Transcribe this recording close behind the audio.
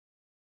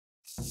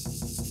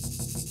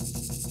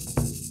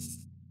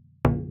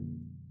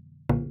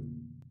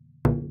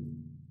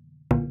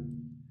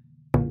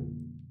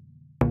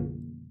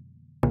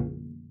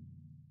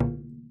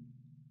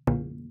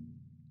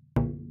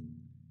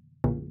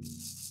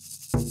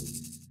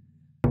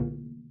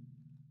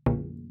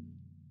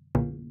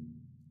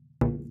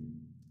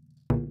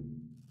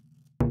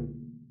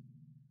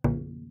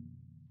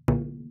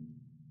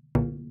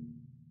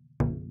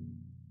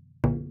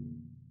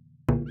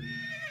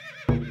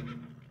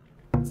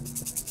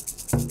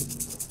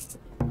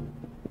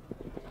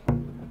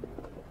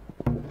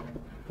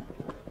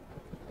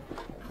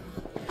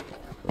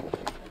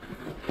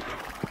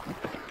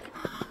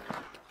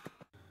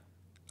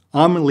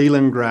I'm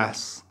Leland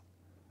Grass.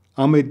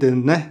 I'm a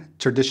Dine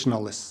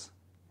traditionalist,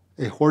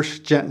 a horse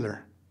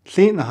gentler.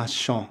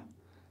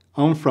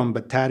 I'm from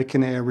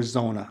Batatican,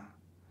 Arizona.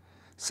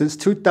 Since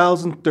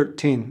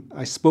 2013,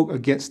 I spoke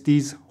against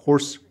these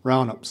horse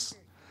roundups.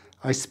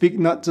 I speak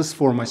not just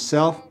for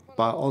myself,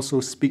 but I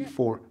also speak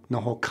for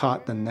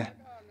Na'hooká Diné,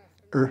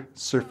 Earth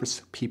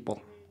Surface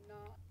people.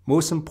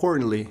 Most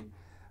importantly,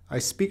 I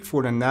speak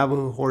for the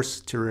Navajo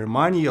horse to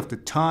remind you of the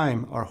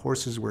time our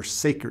horses were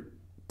sacred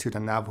to the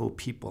Navajo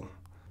people.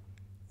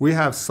 We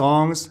have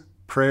songs,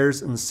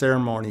 prayers, and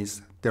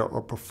ceremonies that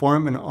are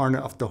performed in honor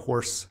of the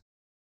horse.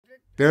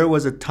 There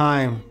was a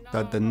time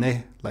that the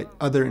Dine, like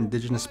other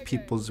indigenous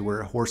peoples, were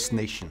a horse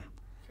nation.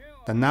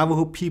 The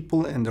Navajo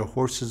people and their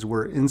horses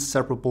were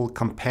inseparable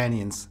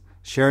companions,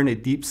 sharing a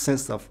deep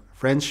sense of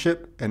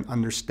friendship and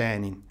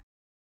understanding.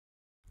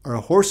 Our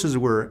horses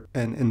were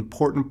an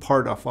important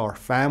part of our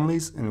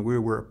families, and we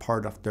were a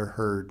part of their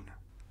herd.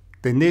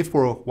 The Dine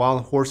for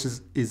Wild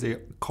Horses is a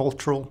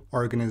cultural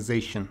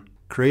organization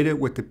created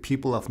with the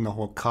people of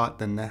Na'hooká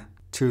Diné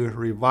to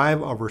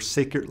revive our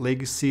sacred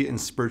legacy and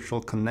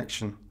spiritual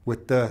connection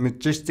with the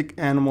majestic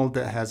animal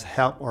that has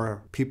helped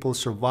our people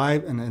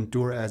survive and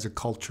endure as a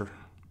culture.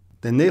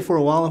 The Dine for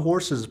Wild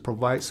Horses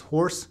provides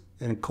horse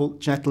and colt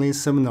gentling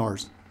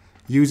seminars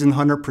using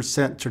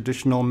 100%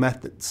 traditional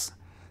methods.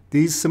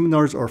 These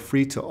seminars are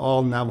free to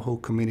all Navajo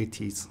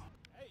communities.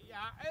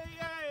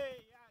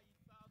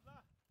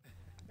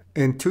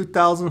 In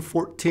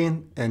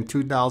 2014 and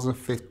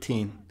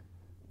 2015,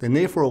 the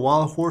Dine for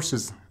Wild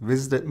Horses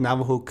visited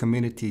Navajo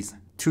communities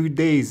 2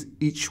 days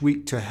each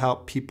week to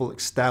help people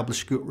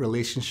establish good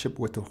relationship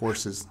with the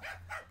horses.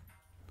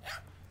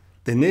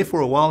 The Dine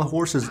for Wild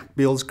Horses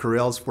builds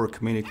corrals for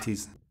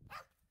communities.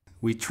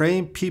 We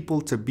train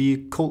people to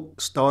be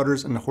colt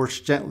starters and horse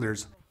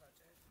gentlers.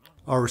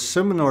 Our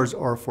seminars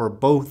are for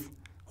both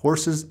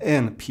horses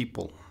and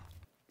people.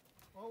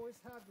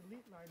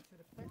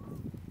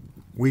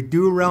 We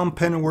do round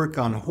pen work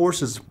on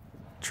horses,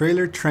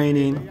 trailer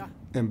training,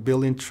 and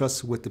building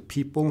trust with the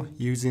people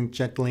using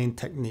gentling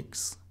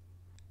techniques.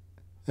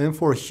 And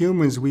for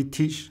humans, we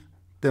teach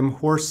them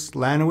horse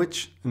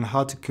language and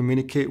how to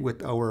communicate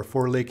with our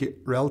four-legged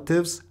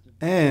relatives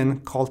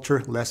and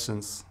culture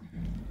lessons.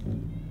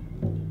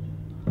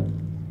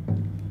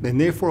 The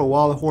Dine for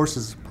Wild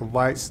Horses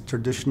provides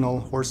traditional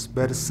horse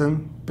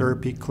medicine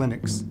therapy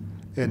clinics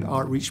and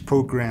outreach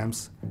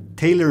programs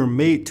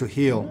tailor-made to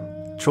heal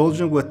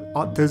children with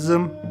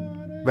autism,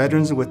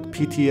 veterans with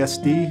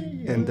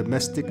PTSD, and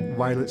domestic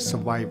violence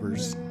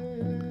survivors.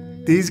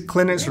 These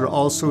clinics are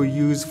also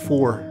used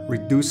for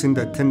reducing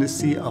the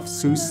tendency of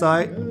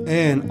suicide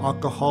and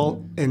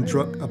alcohol and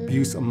drug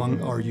abuse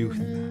among our youth.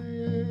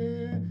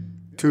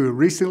 To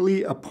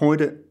recently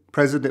appointed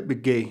President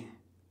Begay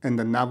and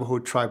the Navajo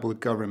tribal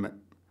government,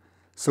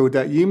 so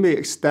that you may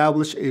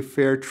establish a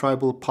fair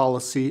tribal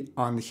policy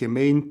on the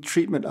humane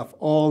treatment of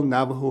all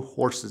Navajo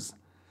horses.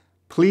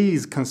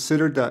 Please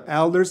consider the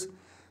elders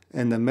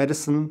and the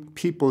medicine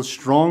people's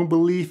strong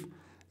belief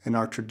in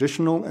our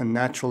traditional and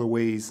natural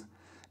ways,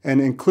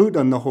 and include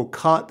the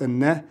Na'hooká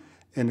Diné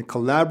in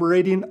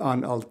collaborating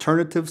on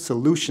alternative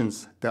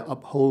solutions that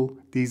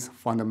uphold these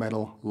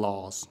fundamental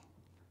laws.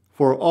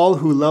 For all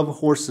who love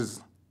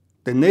horses,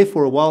 the Dine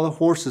for Wild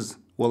Horses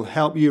will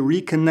help you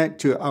reconnect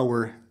to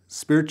our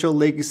spiritual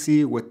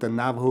legacy with the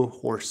Navajo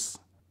horse.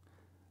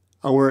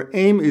 Our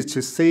aim is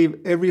to save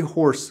every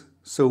horse,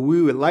 so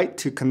we would like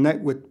to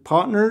connect with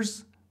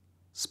partners,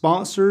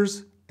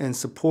 sponsors, and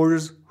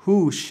supporters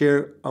who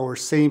share our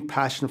same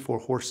passion for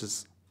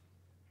horses.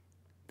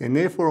 The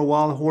Dine for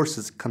Wild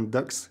Horses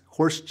conducts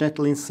horse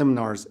gentling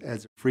seminars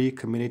as free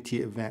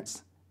community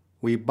events.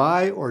 We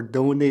buy or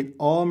donate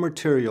all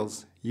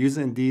materials used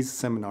in these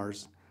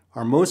seminars.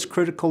 Our most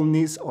critical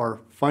needs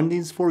are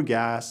fundings for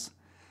gas,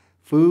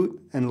 food,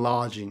 and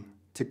lodging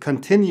to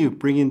continue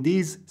bringing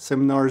these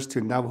seminars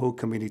to Navajo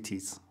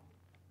communities.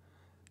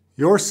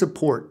 Your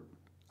support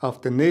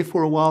of the Dine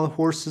for Wild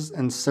Horses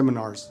and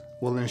seminars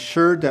will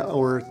ensure that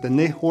our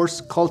Dine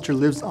horse culture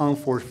lives on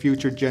for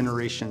future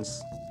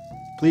generations.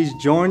 Please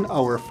join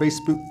our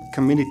Facebook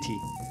community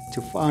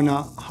to find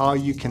out how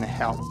you can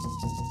help.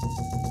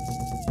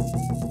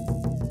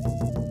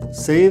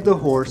 Save the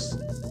horse,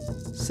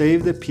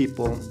 save the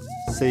people,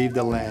 save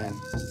the land.